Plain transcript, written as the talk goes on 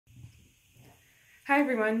Hi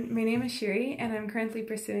everyone, my name is Shiri and I'm currently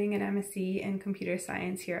pursuing an MSc in Computer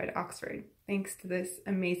Science here at Oxford, thanks to this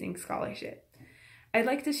amazing scholarship. I'd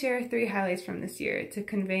like to share 3 highlights from this year to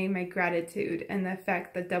convey my gratitude and the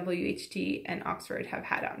effect that WHT and Oxford have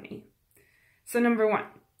had on me. So number 1,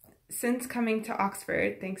 since coming to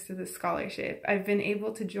Oxford, thanks to this scholarship, I've been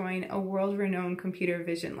able to join a world-renowned computer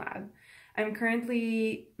vision lab. I'm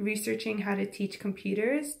currently researching how to teach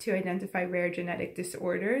computers to identify rare genetic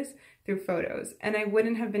disorders through photos, and I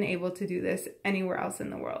wouldn't have been able to do this anywhere else in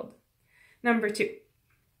the world. Number 2,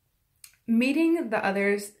 meeting the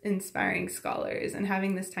other inspiring scholars and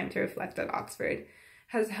having this time to reflect at Oxford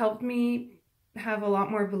has helped me have a lot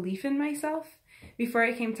more belief in myself. Before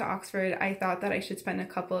I came to Oxford, I thought that I should spend a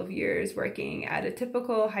couple of years working at a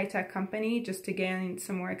typical high-tech company just to gain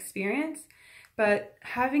some more experience. But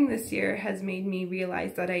having this year has made me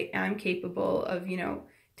realize that I am capable of,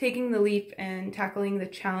 taking the leap and tackling the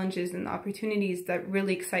challenges and the opportunities that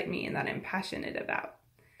really excite me and that I'm passionate about.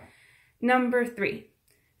 Number 3.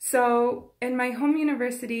 So in my home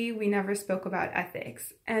university, we never spoke about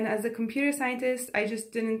ethics. And as a computer scientist, I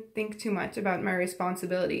just didn't think too much about my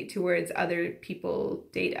responsibility towards other people's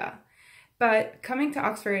data. But coming to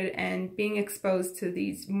Oxford and being exposed to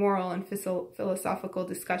these moral and philosophical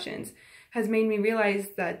discussions has made me realize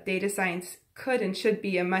that data science could and should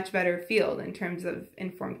be a much better field in terms of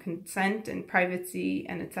informed consent and privacy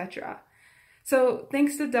and etc. So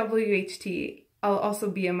thanks to WHT, I'll also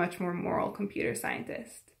be a much more moral computer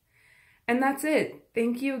scientist. And that's it.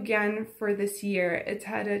 Thank you again for this year. It's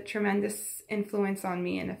had a tremendous influence on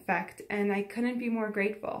me and effect, and I couldn't be more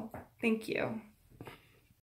grateful. Thank you.